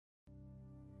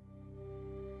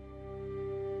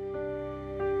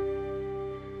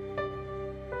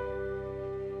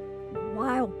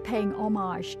paying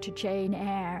homage to Jane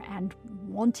Eyre and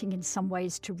wanting in some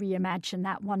ways to reimagine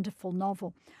that wonderful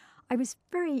novel, I was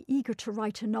very eager to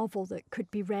write a novel that could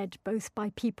be read both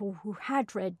by people who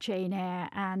had read Jane Eyre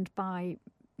and by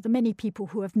the many people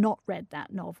who have not read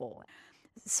that novel.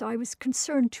 So I was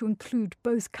concerned to include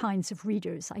both kinds of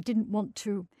readers. I didn't want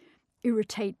to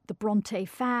irritate the Bronte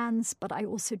fans, but I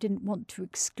also didn't want to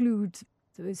exclude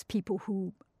those people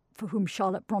for whom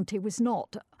Charlotte Bronte was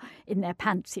not in their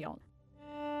pantheon.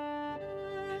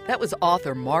 That was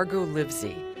author Margot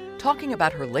Livesey talking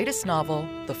about her latest novel,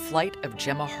 The Flight of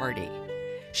Gemma Hardy.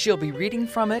 She'll be reading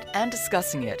from it and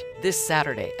discussing it this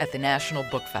Saturday at the National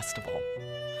Book Festival.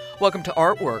 Welcome to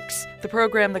Artworks, the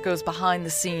program that goes behind the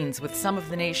scenes with some of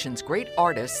the nation's great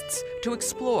artists to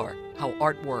explore how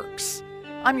art works.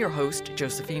 I'm your host,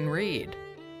 Josephine Reed.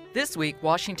 This week,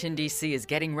 Washington, D.C. is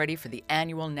getting ready for the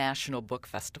annual National Book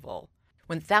Festival,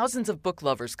 when thousands of book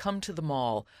lovers come to the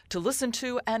mall to listen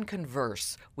to and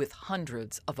converse with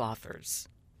hundreds of authors.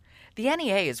 The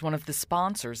NEA is one of the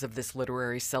sponsors of this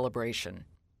literary celebration.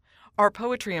 Our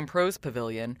Poetry and Prose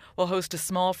Pavilion will host a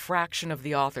small fraction of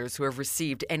the authors who have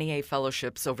received NEA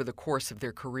fellowships over the course of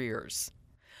their careers.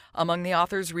 Among the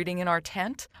authors reading in our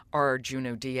tent are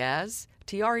Junot Diaz,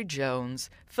 Tiari Jones,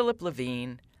 Philip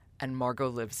Levine, and Margot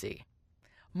Livesey.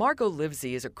 Margot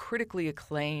Livesey is a critically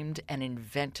acclaimed and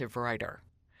inventive writer.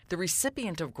 The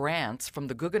recipient of grants from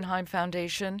the Guggenheim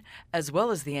Foundation, as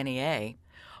well as the NEA,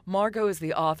 Margot is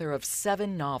the author of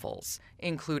 7 novels,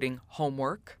 including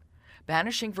Homework,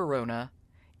 Banishing Verona,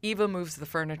 Eva Moves the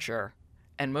Furniture,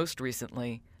 and most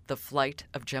recently, The Flight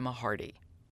of Gemma Hardy.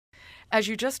 As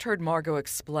you just heard Margot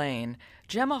explain,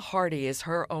 Gemma Hardy is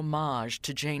her homage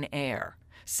to Jane Eyre,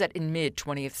 set in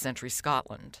mid-20th century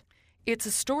Scotland. It's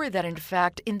a story that, in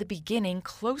fact, in the beginning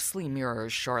closely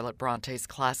mirrors Charlotte Bronte's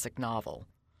classic novel.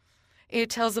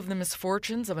 It tells of the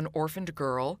misfortunes of an orphaned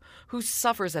girl who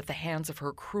suffers at the hands of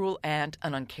her cruel aunt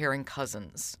and uncaring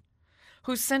cousins,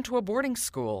 who's sent to a boarding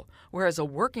school where, as a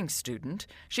working student,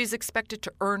 she's expected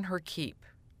to earn her keep,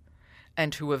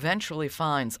 and who eventually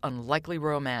finds unlikely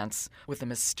romance with a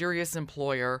mysterious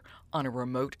employer on a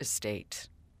remote estate.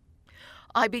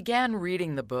 I began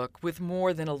reading the book with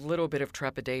more than a little bit of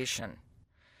trepidation.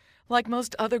 Like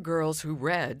most other girls who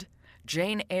read,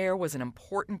 Jane Eyre was an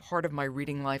important part of my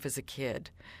reading life as a kid,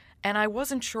 and I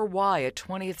wasn't sure why a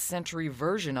 20th century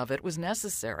version of it was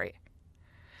necessary.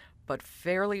 But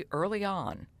fairly early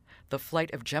on, The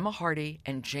Flight of Gemma Hardy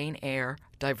and Jane Eyre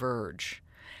diverge,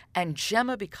 and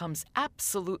Gemma becomes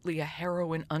absolutely a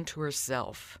heroine unto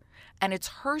herself, and it's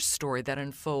her story that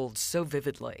unfolds so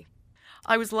vividly.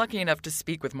 I was lucky enough to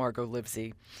speak with Margot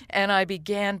Livesey, and I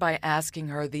began by asking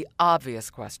her the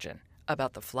obvious question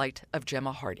about The Flight of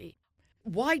Gemma Hardy.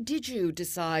 Why did you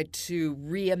decide to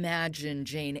reimagine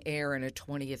Jane Eyre in a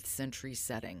 20th century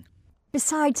setting?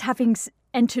 Besides having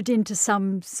entered into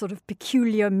some sort of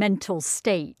peculiar mental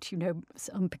state,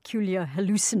 some peculiar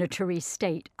hallucinatory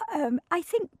state, I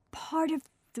think part of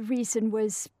the reason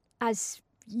was, as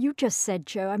you just said,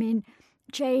 Jo,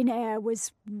 Jane Eyre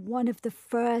was one of the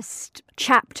first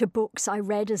chapter books I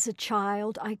read as a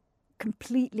child. I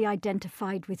completely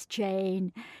identified with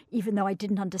Jane, even though I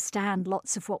didn't understand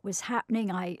lots of what was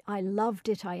happening. I loved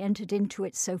it. I entered into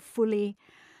it so fully.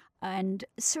 And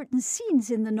certain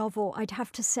scenes in the novel, I'd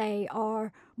have to say,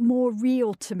 are more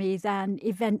real to me than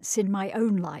events in my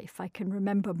own life. I can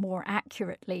remember more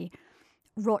accurately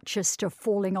Rochester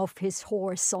falling off his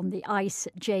horse on the ice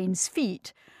at Jane's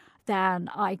feet than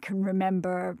I can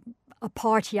remember a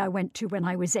party I went to when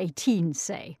I was 18,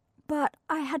 say. But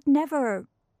I had never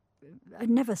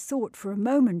thought for a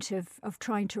moment of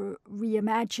trying to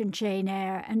reimagine Jane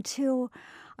Eyre until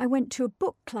I went to a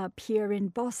book club here in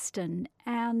Boston,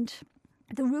 and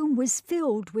the room was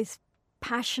filled with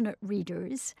passionate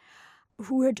readers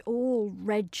who had all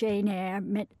read Jane Eyre.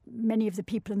 Many of the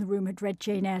people in the room had read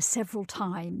Jane Eyre several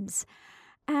times.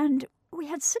 And we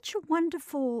had such a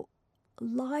wonderful,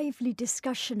 lively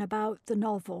discussion about the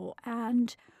novel.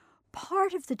 And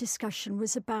part of the discussion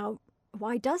was about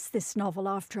why does this novel,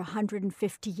 after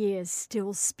 150 years,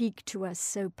 still speak to us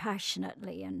so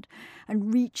passionately and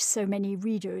reach so many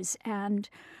readers and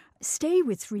stay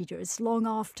with readers long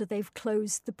after they've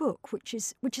closed the book, which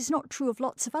is not true of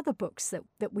lots of other books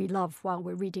that we love while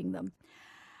we're reading them.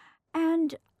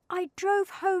 And I drove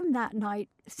home that night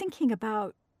thinking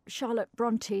about Charlotte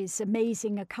Bronte's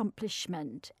amazing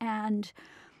accomplishment and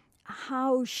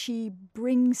how she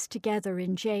brings together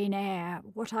in Jane Eyre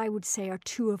what I would say are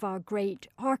two of our great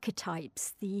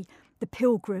archetypes, the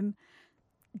pilgrim,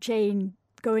 Jane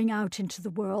going out into the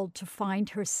world to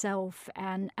find herself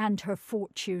and her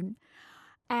fortune,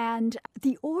 and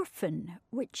the orphan,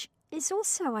 which is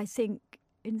also, I think,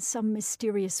 in some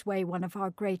mysterious way, one of our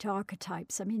great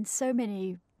archetypes. I mean, so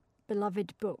many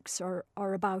beloved books are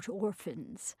about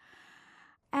orphans.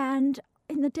 And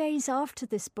in the days after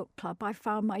this book club, I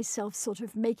found myself sort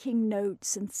of making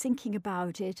notes and thinking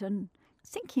about it and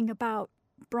thinking about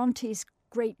Bronte's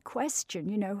great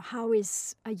question, how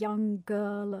is a young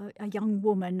girl, a young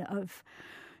woman of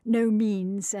no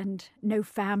means and no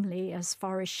family as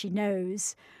far as she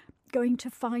knows, going to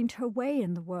find her way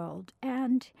in the world?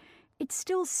 And it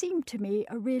still seemed to me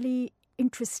a really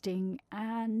interesting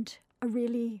and a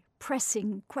really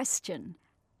pressing question.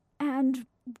 And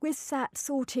with that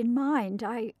thought in mind,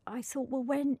 I thought,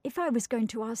 well, if I was going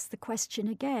to ask the question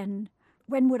again,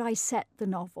 when would I set the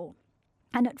novel?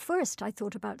 And at first I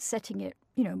thought about setting it,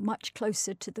 much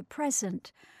closer to the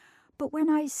present. But when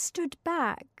I stood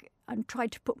back and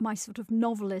tried to put my sort of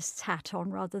novelist's hat on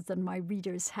rather than my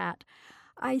reader's hat,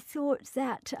 I thought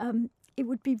that it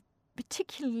would be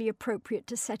particularly appropriate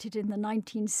to set it in the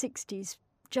 1960s,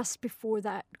 just before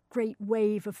that great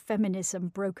wave of feminism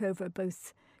broke over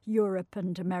both Europe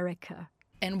and America.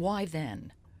 And why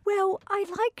then? Well, I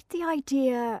liked the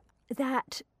idea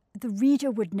that the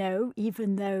reader would know,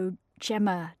 even though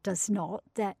Gemma does not,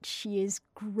 that she is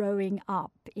growing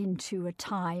up into a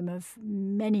time of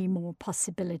many more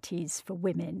possibilities for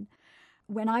women.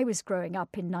 When I was growing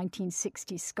up in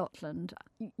 1960 Scotland,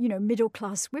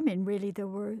 middle-class women, really, there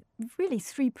were really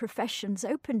three professions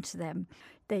open to them.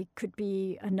 They could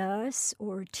be a nurse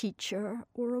or a teacher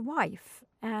or a wife.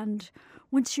 And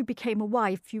once you became a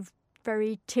wife, you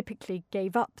very typically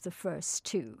gave up the first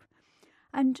two.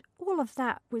 And all of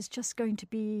that was just going to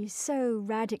be so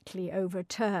radically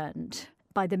overturned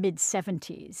by the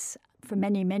mid-70s for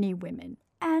many, many women.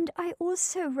 And I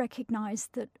also recognised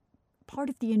that part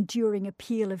of the enduring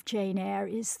appeal of Jane Eyre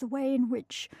is the way in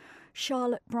which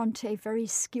Charlotte Bronte very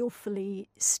skillfully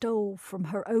stole from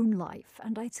her own life.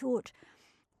 And I thought,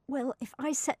 well, if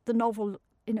I set the novel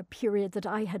in a period that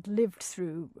I had lived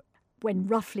through when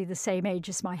roughly the same age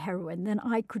as my heroine, then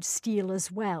I could steal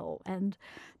as well. And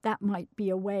that might be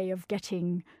a way of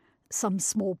getting some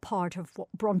small part of what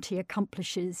Bronte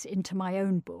accomplishes into my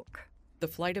own book. The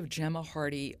Flight of Gemma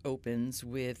Hardy opens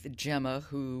with Gemma,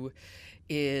 who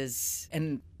is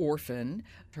an orphan.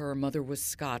 Her mother was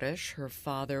Scottish, her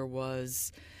father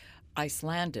was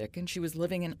Icelandic, and she was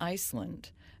living in Iceland.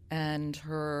 And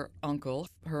her uncle,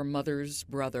 her mother's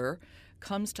brother,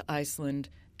 comes to Iceland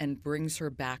and brings her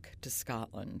back to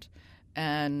Scotland.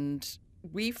 And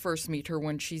we first meet her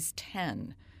when she's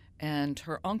 10. And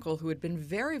her uncle, who had been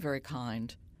very, very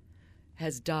kind,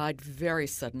 has died very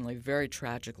suddenly, very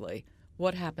tragically.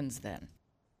 What happens then?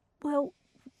 Well,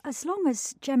 as long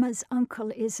as Gemma's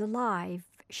uncle is alive,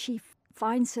 she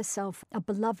finds herself a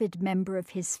beloved member of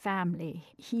his family.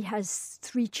 He has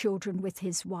 3 children with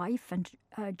his wife, and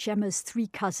Gemma's 3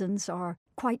 cousins are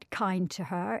quite kind to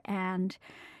her, and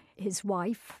his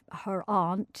wife, her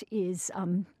aunt, is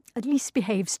at least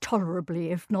behaves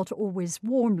tolerably, if not always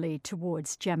warmly,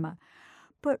 towards Gemma.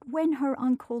 But when her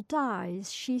uncle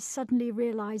dies, she suddenly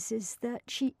realizes that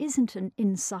she isn't an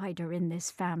insider in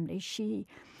this family. She,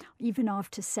 even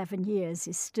after 7 years,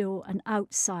 is still an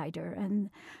outsider, and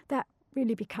that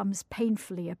really becomes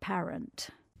painfully apparent.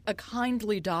 A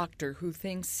kindly doctor who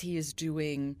thinks he is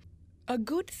doing a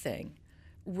good thing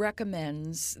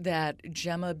recommends that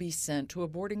Gemma be sent to a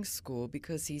boarding school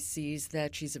because he sees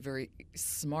that she's a very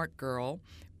smart girl,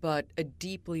 but a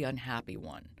deeply unhappy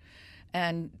one.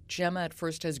 And Gemma at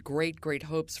first has great, great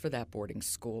hopes for that boarding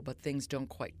school, but things don't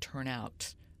quite turn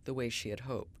out the way she had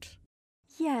hoped.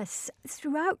 Yes,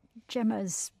 throughout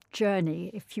Gemma's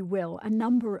journey, if you will, a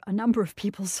number of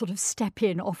people sort of step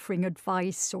in offering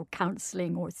advice or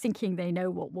counselling or thinking they know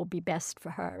what will be best for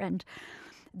her. And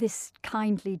this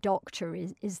kindly doctor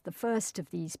is the first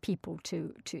of these people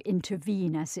to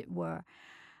intervene, as it were.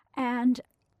 And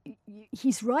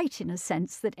he's right in a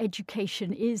sense that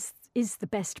education is the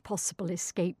best possible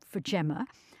escape for Gemma,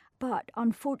 but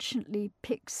unfortunately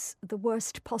picks the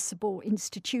worst possible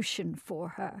institution for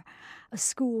her, a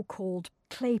school called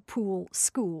Claypool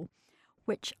School,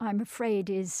 which I'm afraid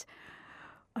is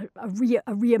a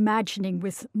reimagining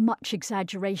with much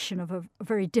exaggeration of a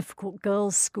very difficult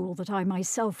girls' school that I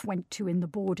myself went to in the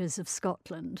borders of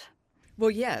Scotland.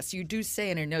 Well, yes, you do say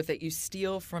in a note that you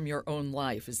steal from your own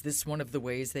life. Is this one of the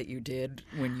ways that you did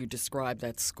when you described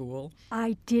that school?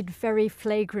 I did very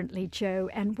flagrantly, Jo,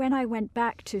 and when I went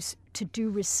back to do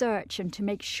research and to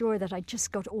make sure that I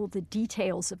just got all the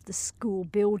details of the school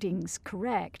buildings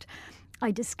correct,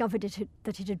 I discovered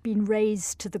that it had been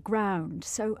razed to the ground.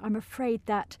 So I'm afraid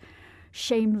that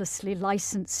shamelessly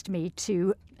licensed me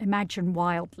to imagine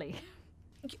wildly.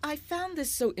 I found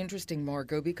this so interesting,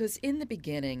 Margot, because in the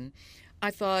beginning,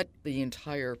 I thought the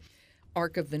entire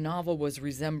arc of the novel was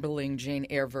resembling Jane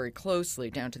Eyre very closely,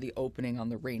 down to the opening on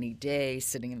the rainy day,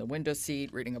 sitting in the window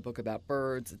seat, reading a book about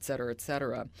birds, etc.,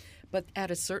 etc. But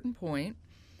at a certain point,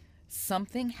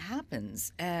 something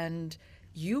happens, and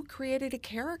you created a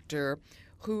character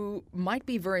who might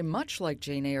be very much like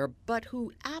Jane Eyre, but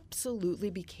who absolutely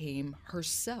became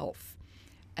herself.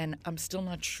 And I'm still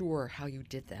not sure how you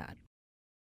did that.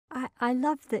 I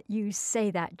love that you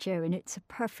say that, Jo, and it's a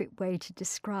perfect way to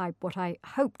describe what I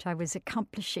hoped I was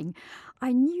accomplishing.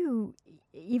 I knew,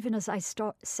 even as I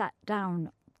sat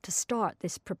down to start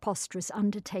this preposterous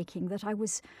undertaking, that I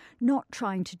was not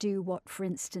trying to do what, for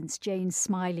instance, Jane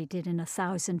Smiley did in A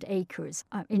Thousand Acres.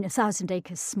 In A Thousand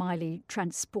Acres, Smiley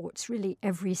transports really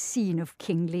every scene of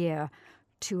King Lear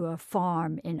to a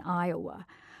farm in Iowa.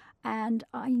 And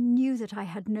I knew that I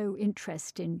had no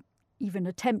interest in even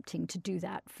attempting to do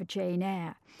that for Jane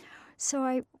Eyre. So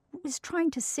I was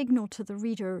trying to signal to the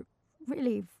reader,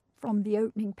 really from the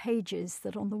opening pages,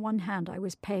 that on the one hand I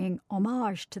was paying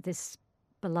homage to this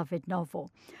beloved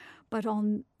novel, but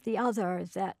on the other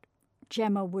that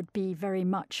Gemma would be very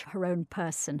much her own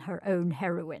person, her own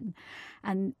heroine.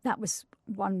 And that was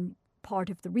one part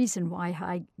of the reason why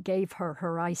I gave her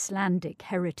her Icelandic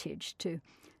heritage, to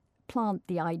plant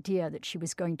the idea that she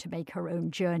was going to make her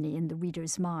own journey in the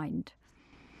reader's mind.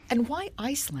 And why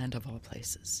Iceland, of all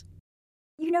places?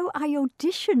 You know, I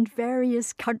auditioned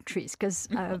various countries because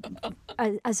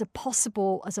as a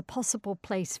possible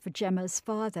place for Gemma's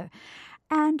father,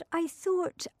 and I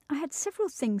thought I had several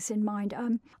things in mind.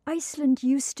 Iceland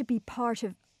used to be part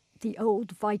of the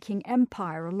old Viking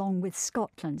Empire along with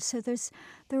Scotland, so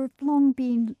there have long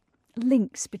been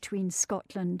links between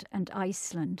Scotland and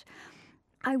Iceland.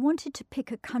 I wanted to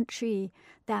pick a country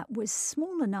that was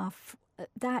small enough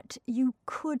that you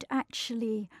could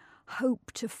actually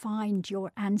hope to find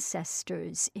your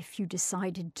ancestors if you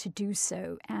decided to do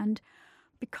so. And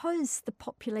because the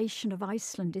population of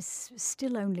Iceland is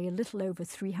still only a little over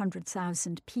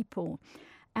 300,000 people,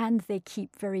 and they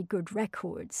keep very good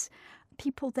records,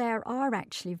 people there are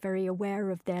actually very aware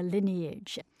of their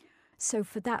lineage. So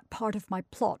for that part of my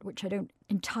plot, which I don't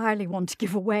entirely want to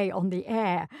give away on the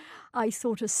air, I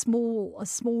thought a small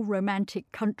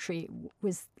romantic country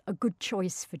was a good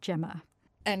choice for Gemma.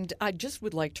 And I just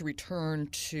would like to return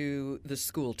to the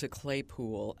school, to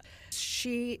Claypool.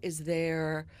 She is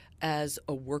there as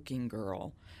a working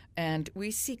girl, and we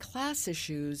see class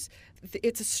issues.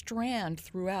 It's a strand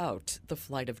throughout the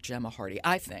flight of Gemma Hardy,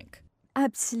 I think.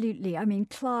 Absolutely. I mean,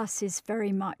 class is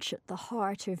very much at the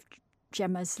heart of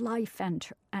Gemma's life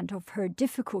and of her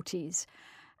difficulties,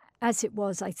 as it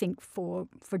was, I think, for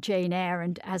Jane Eyre,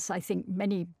 and as I think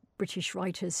many British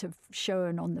writers have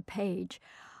shown on the page.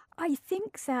 I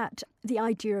think that the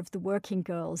idea of the working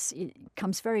girls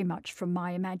comes very much from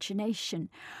my imagination,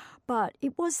 but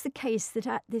it was the case that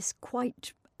at this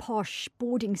quite posh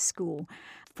boarding school,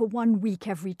 for 1 week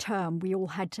every term, we all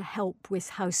had to help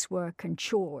with housework and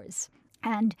chores.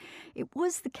 And it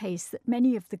was the case that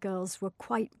many of the girls were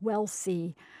quite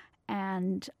wealthy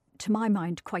and, to my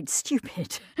mind, quite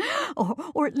stupid.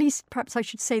 or at least, perhaps I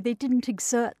should say, they didn't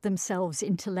exert themselves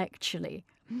intellectually.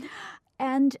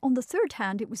 And on the third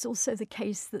hand, it was also the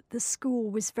case that the school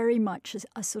was very much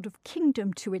a sort of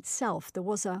kingdom to itself. There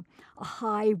was a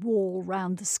high wall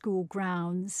round the school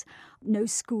grounds. No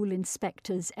school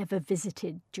inspectors ever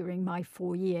visited during my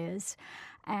 4 years.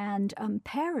 And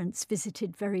parents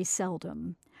visited very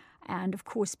seldom. And, of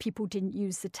course, people didn't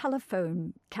use the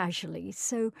telephone casually.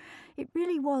 So it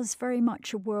really was very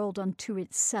much a world unto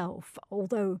itself,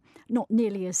 although not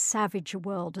nearly as savage a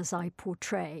world as I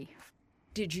portray.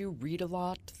 Did you read a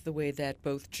lot the way that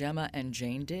both Gemma and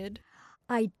Jane did?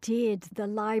 I did. The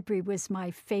library was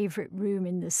my favourite room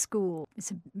in the school.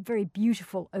 It's a very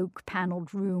beautiful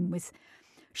oak-panelled room with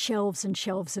shelves and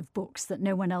shelves of books that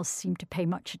no one else seemed to pay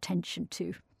much attention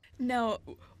to. Now,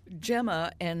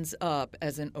 Gemma ends up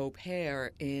as an au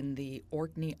pair in the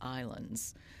Orkney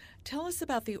Islands. Tell us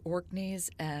about the Orkneys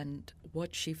and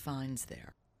what she finds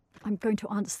there. I'm going to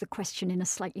answer the question in a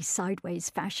slightly sideways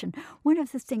fashion. One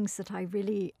of the things that I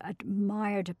really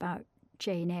admired about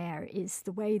Jane Eyre is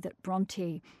the way that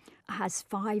Bronte has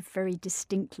 5 very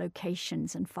distinct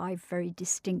locations and 5 very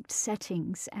distinct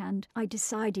settings. And I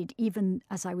decided, even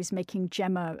as I was making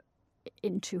Gemma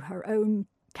into her own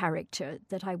character,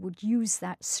 that I would use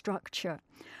that structure.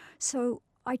 So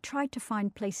I tried to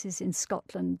find places in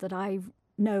Scotland that I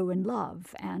know and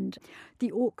love, and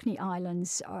the Orkney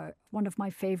Islands are one of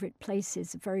my favourite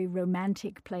places, a very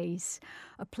romantic place,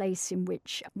 a place in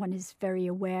which one is very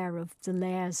aware of the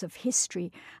layers of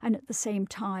history and at the same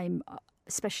time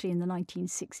especially in the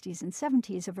 1960s and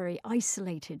 70s, a very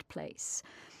isolated place.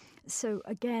 So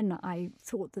again, I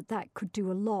thought that that could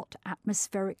do a lot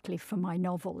atmospherically for my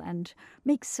novel and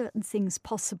make certain things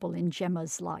possible in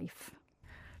Gemma's life.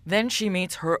 Then she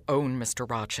meets her own Mr.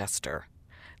 Rochester,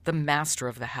 the master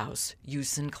of the house, Hugh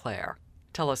Sinclair.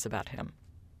 Tell us about him.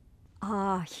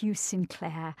 Ah, Hugh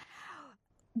Sinclair.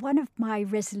 One of my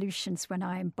resolutions when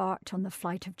I embarked on the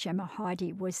flight of Gemma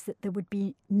Hardy was that there would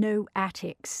be no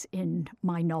attics in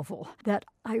my novel, that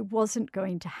I wasn't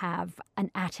going to have an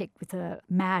attic with a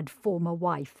mad former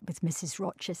wife with Mrs.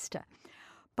 Rochester.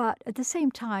 But at the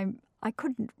same time, I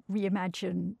couldn't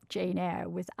reimagine Jane Eyre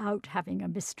without having a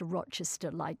Mr.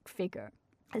 Rochester-like figure.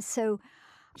 So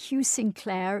Hugh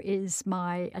Sinclair is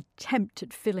my attempt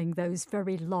at filling those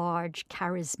very large,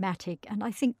 charismatic, and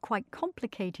I think quite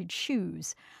complicated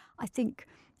shoes. I think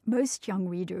most young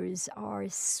readers are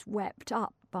swept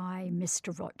up by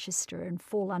Mr. Rochester and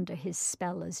fall under his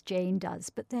spell as Jane does.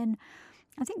 But then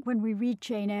I think when we read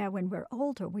Jane Eyre when we're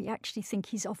older, we actually think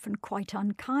he's often quite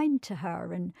unkind to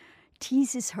her and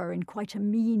teases her in quite a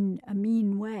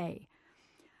mean way.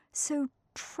 So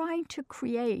trying to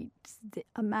create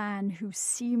a man who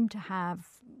seemed to have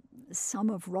some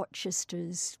of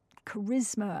Rochester's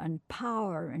charisma and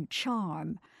power and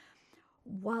charm,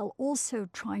 while also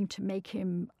trying to make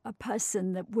him a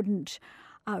person that wouldn't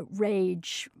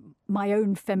outrage my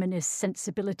own feminist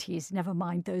sensibilities, never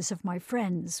mind those of my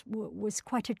friends, was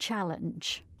quite a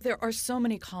challenge. There are so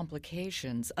many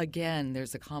complications. Again,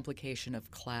 there's a complication of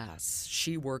class.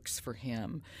 She works for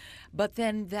him. But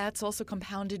then that's also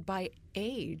compounded by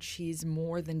age. He's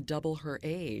more than double her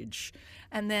age.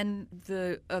 And then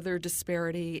the other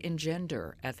disparity in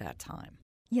gender at that time.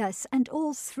 Yes, and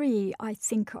all three, I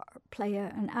think, play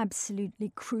an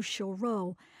absolutely crucial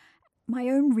role. My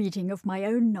own reading of my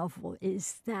own novel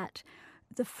is that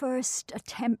the first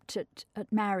attempt at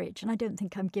marriage, and I don't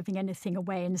think I'm giving anything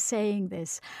away in saying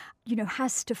this,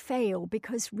 has to fail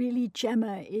because really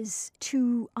Gemma is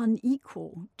too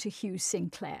unequal to Hugh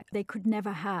Sinclair. They could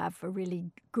never have a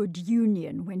really good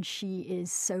union when she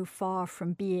is so far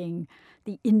from being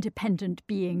the independent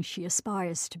being she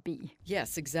aspires to be.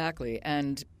 Yes, exactly.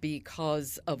 And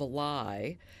because of a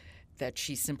lie that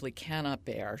she simply cannot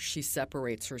bear, she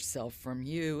separates herself from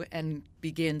you and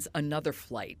begins another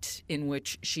flight in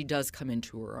which she does come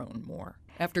into her own more,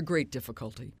 after great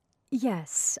difficulty.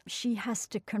 Yes, she has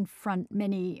to confront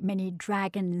many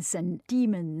dragons and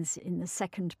demons in the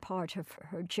second part of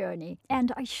her journey.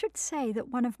 And I should say that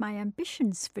one of my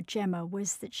ambitions for Gemma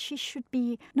was that she should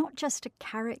be not just a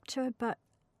character, but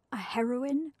a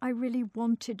heroine. I really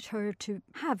wanted her to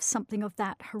have something of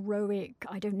that heroic,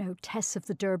 Tess of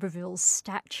the D'Urbervilles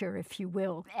stature, if you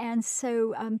will. And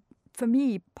so for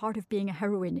me, part of being a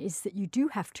heroine is that you do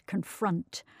have to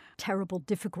confront terrible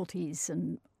difficulties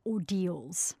and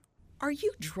ordeals. Are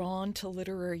you drawn to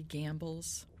literary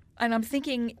gambles? And I'm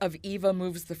thinking of Eva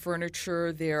Moves the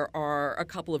Furniture. There are a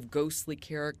couple of ghostly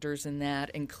characters in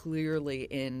that, and clearly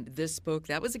in this book,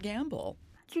 that was a gamble.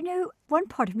 One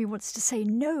part of me wants to say,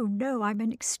 no, I'm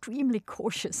an extremely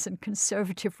cautious and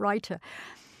conservative writer.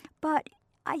 But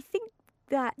I think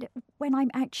that when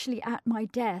I'm actually at my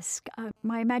desk,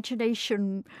 my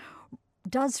imagination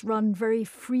does run very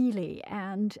freely.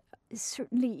 And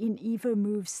certainly in Eva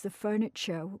Moves the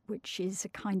Furniture, which is a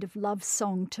kind of love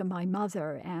song to my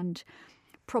mother and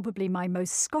probably my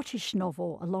most Scottish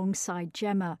novel alongside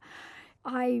Gemma,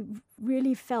 I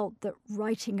really felt that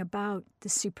writing about the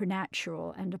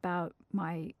supernatural and about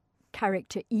my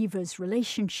character Eva's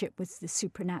relationship with the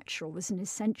supernatural was an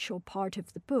essential part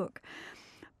of the book.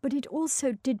 But it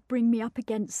also did bring me up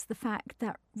against the fact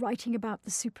that writing about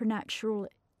the supernatural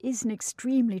is an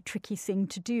extremely tricky thing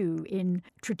to do in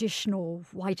traditional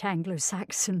white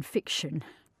Anglo-Saxon fiction.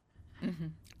 Mm-hmm,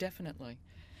 definitely.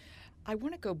 I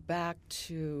want to go back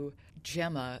to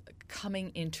Gemma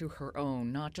coming into her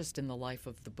own, not just in the life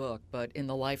of the book, but in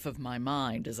the life of my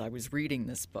mind as I was reading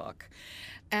this book.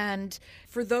 And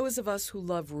for those of us who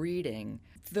love reading,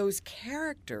 those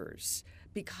characters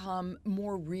become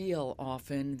more real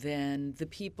often than the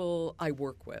people I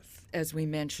work with, as we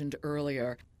mentioned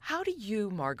earlier. How do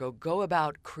you, Margot, go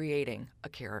about creating a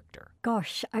character?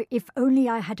 Gosh, if only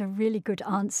I had a really good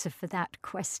answer for that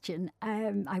question.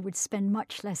 I would spend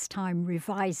much less time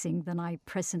revising than I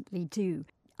presently do.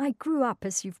 I grew up,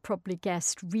 as you've probably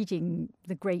guessed, reading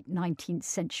the great 19th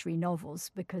century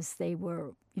novels because they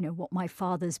were, what my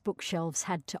father's bookshelves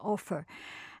had to offer.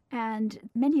 And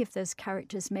many of those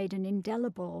characters made an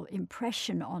indelible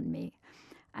impression on me.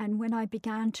 And when I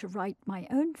began to write my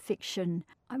own fiction,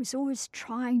 I was always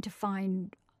trying to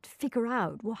find figure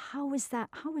out, well, how is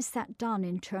that done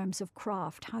in terms of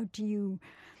craft? How do you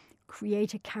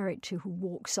create a character who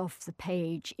walks off the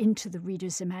page into the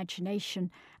reader's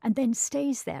imagination and then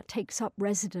stays there, takes up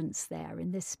residence there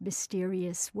in this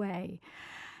mysterious way?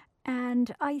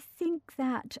 And I think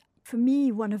that, for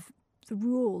me, one of the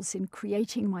rules in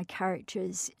creating my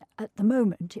characters at the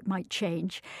moment, it might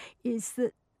change, is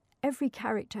that every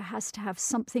character has to have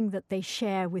something that they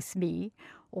share with me,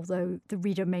 although the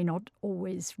reader may not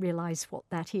always realise what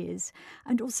that is,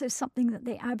 and also something that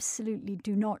they absolutely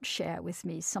do not share with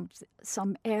me,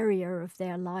 some area of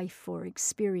their life or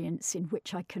experience in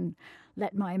which I can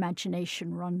let my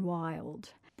imagination run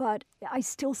wild. But I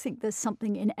still think there's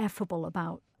something ineffable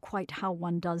about quite how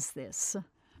one does this.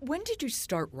 When did you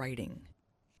start writing?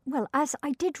 Well, as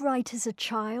I did write as a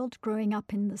child, growing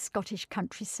up in the Scottish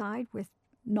countryside with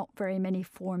not very many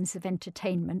forms of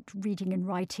entertainment. Reading and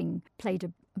writing played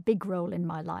a big role in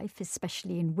my life,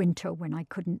 especially in winter when I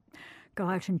couldn't go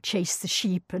out and chase the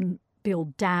sheep and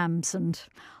build dams and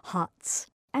huts.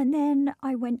 And then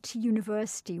I went to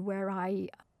university where I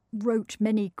wrote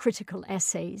many critical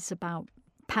essays about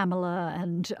Pamela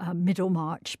and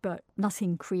Middlemarch, but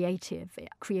nothing creative.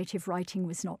 Creative writing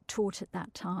was not taught at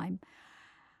that time.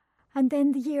 And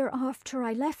then the year after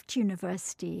I left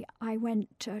university, I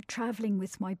went travelling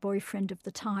with my boyfriend of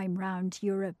the time round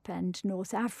Europe and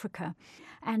North Africa.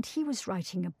 And he was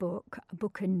writing a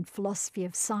book in philosophy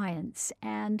of science.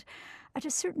 And at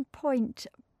a certain point,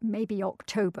 maybe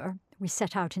October, we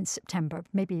set out in September,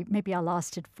 maybe I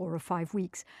lasted 4 or 5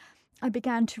 weeks, I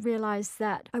began to realise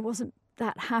that I wasn't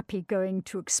that happy going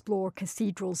to explore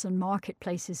cathedrals and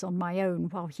marketplaces on my own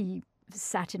while he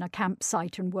sat in a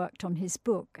campsite and worked on his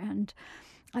book, and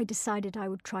I decided I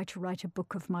would try to write a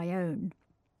book of my own.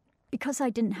 Because I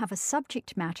didn't have a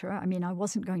subject matter, I mean, I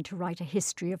wasn't going to write a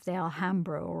history of the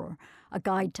Alhambra or a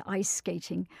guide to ice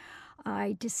skating,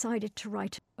 I decided to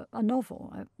write a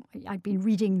novel. I'd been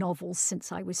reading novels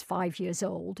since I was 5 years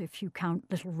old, if you count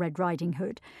Little Red Riding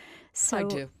Hood. So, I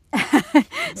do.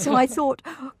 So I thought,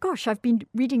 gosh, I've been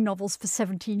reading novels for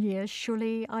 17 years,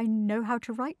 surely I know how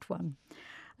to write one.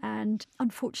 And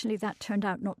unfortunately, that turned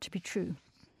out not to be true.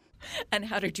 And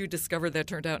how did you discover that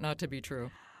turned out not to be true?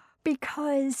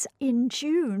 Because in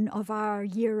June of our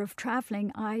year of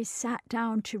travelling, I sat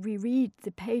down to reread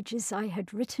the pages I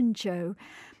had written, Jo,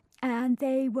 and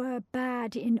they were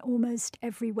bad in almost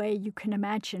every way you can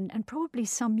imagine, and probably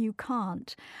some you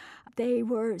can't. They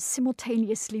were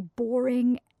simultaneously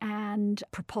boring and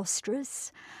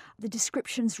preposterous. The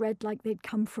descriptions read like they'd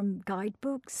come from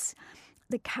guidebooks.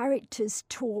 The characters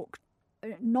talked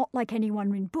not like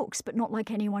anyone in books, but not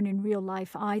like anyone in real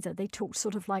life either. They talked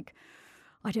sort of like,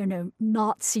 I don't know,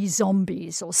 Nazi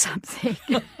zombies or something.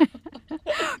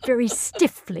 Very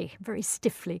stiffly.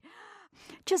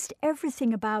 Just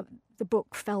everything about the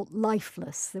book felt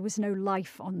lifeless. There was no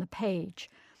life on the page.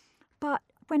 But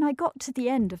when I got to the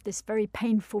end of this very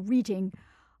painful reading,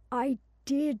 I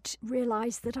did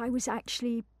realise that I was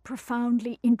actually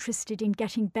profoundly interested in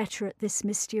getting better at this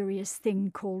mysterious thing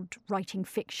called writing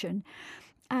fiction.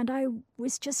 And I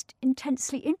was just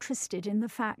intensely interested in the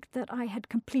fact that I had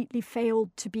completely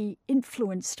failed to be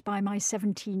influenced by my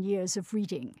 17 years of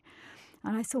reading.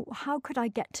 And I thought, well, how could I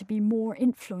get to be more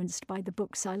influenced by the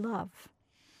books I love?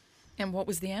 And what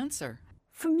was the answer?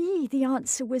 For me, the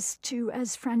answer was to,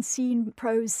 as Francine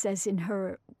Prose says in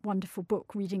her wonderful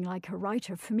book, Reading Like a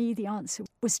Writer, for me the answer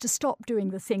was to stop doing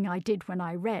the thing I did when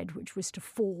I read, which was to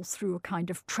fall through a kind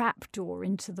of trapdoor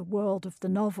into the world of the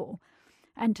novel,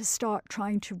 and to start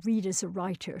trying to read as a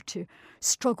writer, to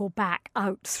struggle back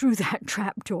out through that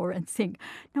trapdoor and think,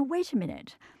 now wait a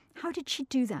minute, how did she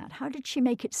do that? How did she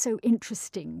make it so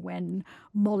interesting when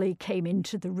Molly came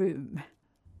into the room?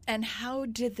 And how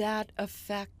did that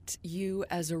affect you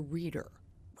as a reader?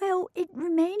 Well, it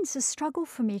remains a struggle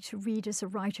for me to read as a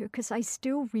writer because I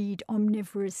still read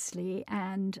omnivorously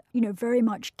and, very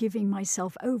much giving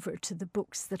myself over to the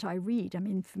books that I read. I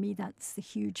mean, for me, that's the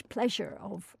huge pleasure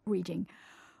of reading.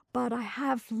 But I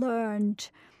have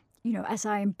learned, as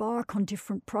I embark on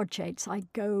different projects, I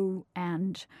go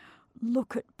and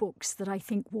look at books that I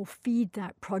think will feed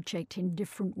that project in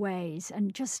different ways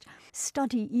and just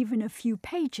study even a few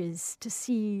pages to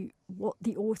see what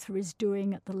the author is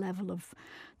doing at the level of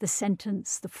the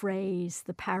sentence, the phrase,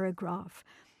 the paragraph.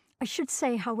 I should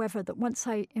say, however, that once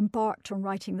I embarked on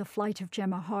writing The Flight of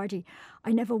Gemma Hardy,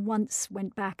 I never once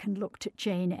went back and looked at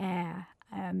Jane Eyre.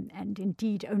 And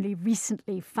indeed only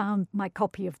recently found my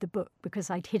copy of the book because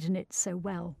I'd hidden it so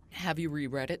well. Have you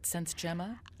reread it since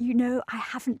Gemma? I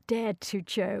haven't dared to,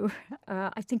 Jo.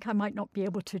 I think I might not be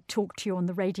able to talk to you on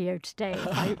the radio today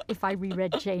if I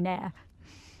reread Jane Eyre.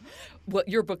 Well,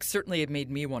 your book certainly have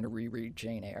made me want to reread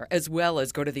Jane Eyre, as well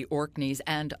as go to the Orkneys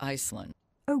and Iceland.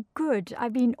 Oh, good. I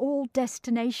mean, all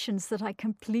destinations that I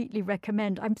completely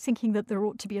recommend. I'm thinking that there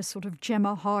ought to be a sort of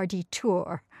Gemma Hardy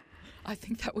tour. I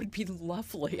think that would be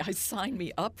lovely. I sign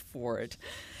me up for it.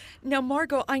 Now,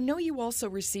 Margot, I know you also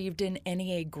received an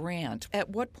NEA grant. At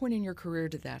what point in your career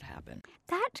did that happen?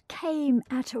 That came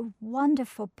at a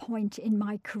wonderful point in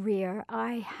my career.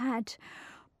 I had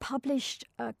published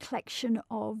a collection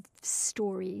of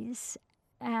stories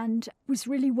and was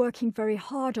really working very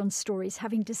hard on stories,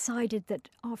 having decided that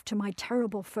after my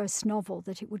terrible first novel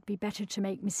that it would be better to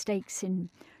make mistakes in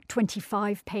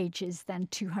 25 pages than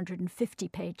 250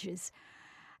 pages.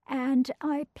 And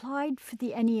I applied for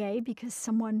the NEA because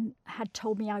someone had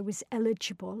told me I was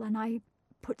eligible, and I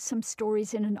put some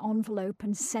stories in an envelope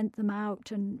and sent them out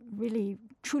and really,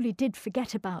 truly did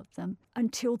forget about them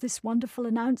until this wonderful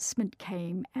announcement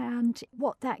came. And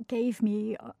what that gave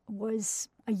me was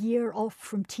a year off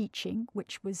from teaching,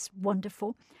 which was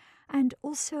wonderful. And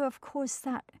also, of course,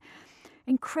 that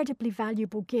incredibly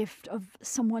valuable gift of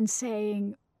someone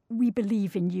saying, "We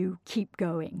believe in you, keep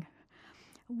going,"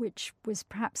 which was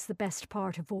perhaps the best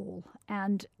part of all.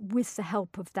 And with the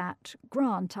help of that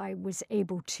grant, I was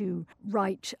able to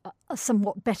write a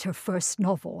somewhat better first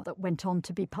novel that went on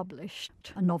to be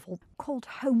published, a novel called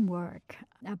Homework,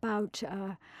 about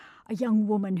a young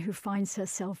woman who finds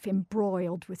herself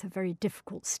embroiled with a very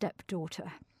difficult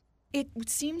stepdaughter. It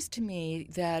seems to me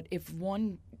that if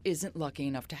one isn't lucky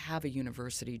enough to have a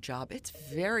university job, it's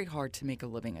very hard to make a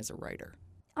living as a writer.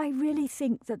 I really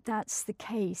think that that's the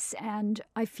case, and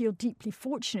I feel deeply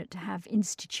fortunate to have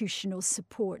institutional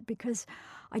support because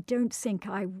I don't think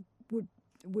I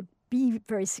would be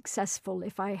very successful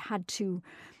if I had to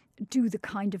do the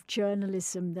kind of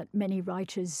journalism that many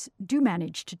writers do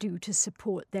manage to do to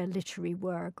support their literary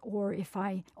work, or if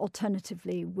I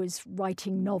alternatively was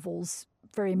writing novels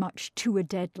very much to a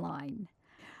deadline.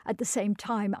 At the same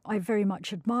time, I very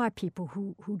much admire people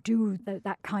who do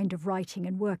that kind of writing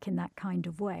and work in that kind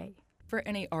of way. For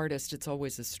any artist, it's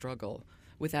always a struggle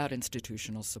without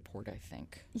institutional support, I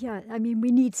think. Yeah, I mean, we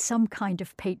need some kind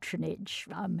of patronage,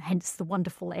 hence the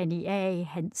wonderful NEA,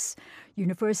 hence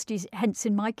universities, hence,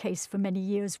 in my case, for many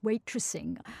years,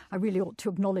 waitressing. I really ought to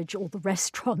acknowledge all the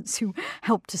restaurants who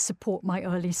helped to support my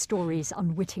early stories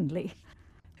unwittingly.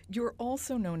 You're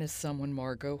also known as someone,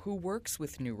 Margot, who works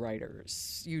with new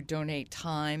writers. You donate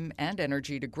time and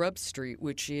energy to Grub Street,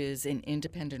 which is an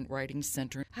independent writing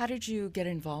center. How did you get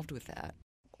involved with that?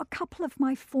 A couple of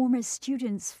my former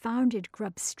students founded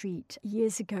Grub Street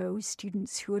years ago,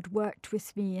 students who had worked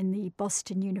with me in the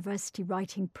Boston University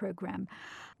writing program,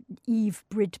 Eve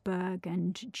Bridberg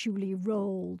and Julie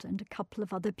Rold and a couple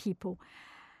of other people.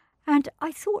 And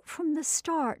I thought from the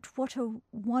start what a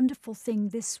wonderful thing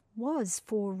this was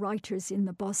for writers in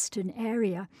the Boston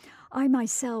area. I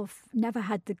myself never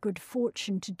had the good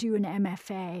fortune to do an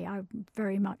MFA. I'm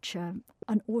very much an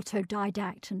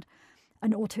autodidact, and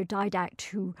an autodidact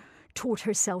who taught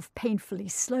herself painfully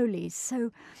slowly.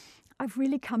 So I've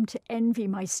really come to envy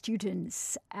my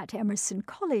students at Emerson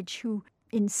College who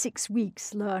in 6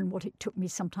 weeks learn what it took me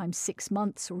sometimes 6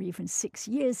 months or even 6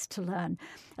 years to learn.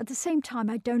 At the same time,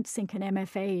 I don't think an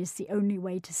MFA is the only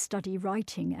way to study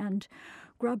writing, and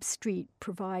Grub Street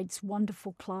provides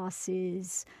wonderful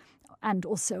classes and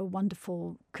also a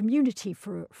wonderful community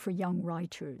for young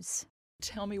writers.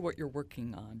 Tell me what you're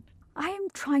working on. I am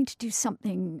trying to do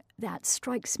something that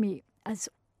strikes me as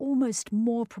almost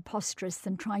more preposterous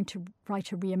than trying to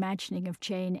write a reimagining of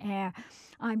Jane Eyre.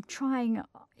 I'm trying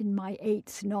in my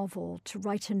 8th novel to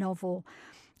write a novel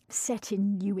set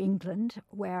in New England,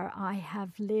 where I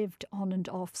have lived on and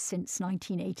off since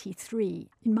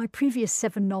 1983. In my previous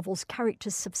 7 novels,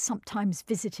 characters have sometimes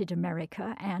visited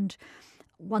America, and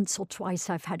once or twice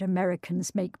I've had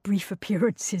Americans make brief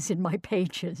appearances in my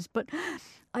pages, but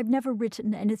I've never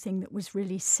written anything that was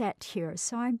really set here,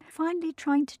 so I'm finally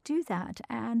trying to do that,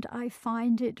 and I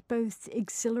find it both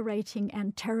exhilarating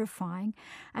and terrifying.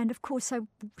 And of course, I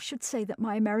should say that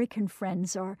my American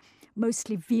friends are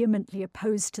mostly vehemently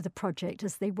opposed to the project,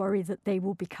 as they worry that they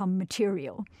will become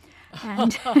material.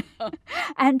 And,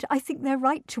 and I think they're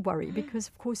right to worry, because,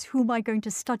 of course, who am I going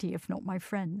to study if not my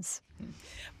friends?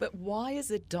 But why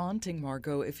is it daunting,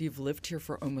 Margot, if you've lived here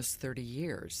for almost 30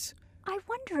 years? I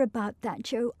wonder about that,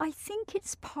 Joe. I think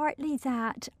it's partly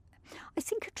that I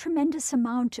think a tremendous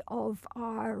amount of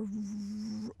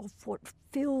what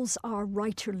fills our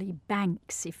writerly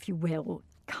banks, if you will,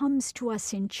 comes to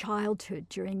us in childhood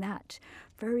during that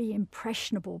very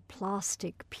impressionable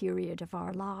plastic period of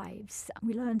our lives.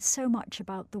 We learn so much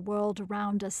about the world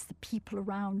around us, the people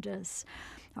around us.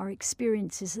 Our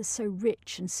experiences are so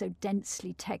rich and so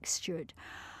densely textured.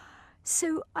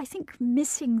 So I think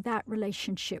missing that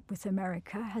relationship with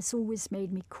America has always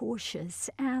made me cautious.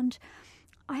 And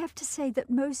I have to say that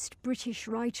most British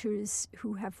writers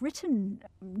who have written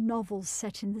novels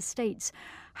set in the States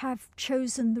have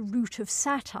chosen the route of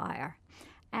satire.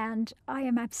 And I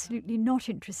am absolutely not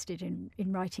interested in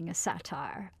writing a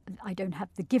satire. I don't have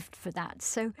the gift for that.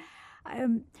 So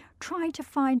trying to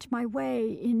find my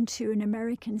way into an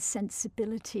American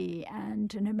sensibility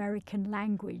and an American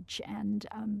language and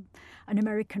an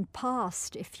American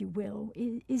past, if you will,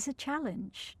 is a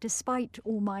challenge, despite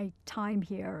all my time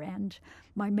here and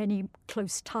my many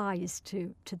close ties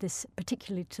to this,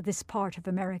 particularly to this part of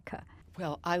America.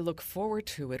 Well, I look forward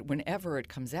to it whenever it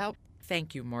comes out.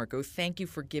 Thank you, Margot. Thank you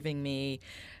for giving me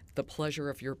the pleasure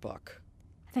of your book.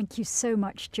 Thank you so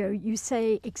much, Jo. You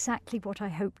say exactly what I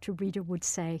hoped a reader would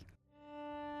say.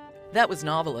 That was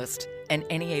novelist and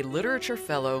NEA Literature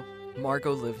Fellow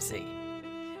Margot Livesey.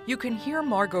 You can hear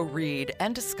Margot read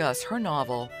and discuss her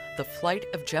novel, The Flight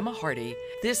of Gemma Hardy,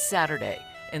 this Saturday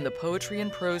in the Poetry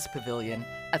and Prose Pavilion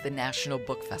at the National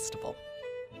Book Festival.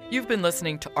 You've been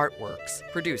listening to Artworks,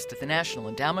 produced at the National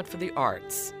Endowment for the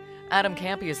Arts. Adam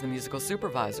Campy is the musical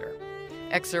supervisor.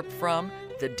 Excerpt from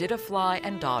The Did a Fly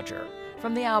and Dodger,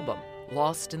 from the album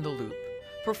Lost in the Loop,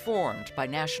 performed by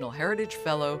National Heritage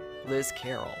Fellow Liz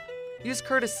Carroll. Use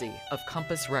courtesy of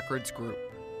Compass Records Group.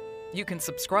 You can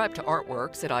subscribe to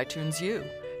Artworks at iTunes U.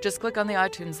 Just click on the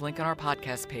iTunes link on our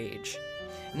podcast page.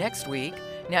 Next week,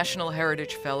 National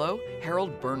Heritage Fellow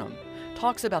Harold Burnham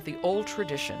talks about the old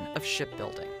tradition of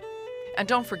shipbuilding. And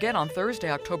don't forget, on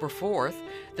Thursday, October 4th,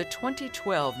 the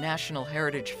 2012 National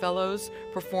Heritage Fellows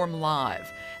perform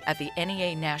live at the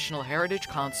NEA National Heritage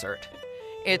Concert.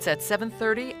 It's at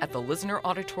 7:30 at the Lisner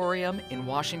Auditorium in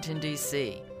Washington,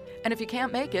 D.C. And if you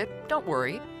can't make it, don't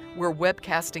worry, we're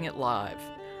webcasting it live.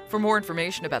 For more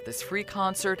information about this free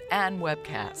concert and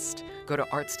webcast, go to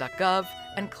arts.gov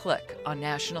and click on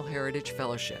National Heritage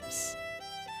Fellowships.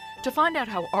 To find out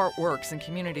how art works in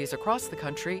communities across the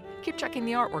country, keep checking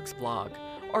the Artworks blog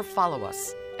or follow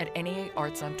us at NEA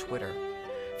Arts on Twitter.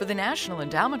 For the National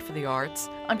Endowment for the Arts,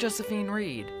 I'm Josephine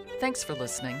Reed. Thanks for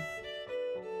listening.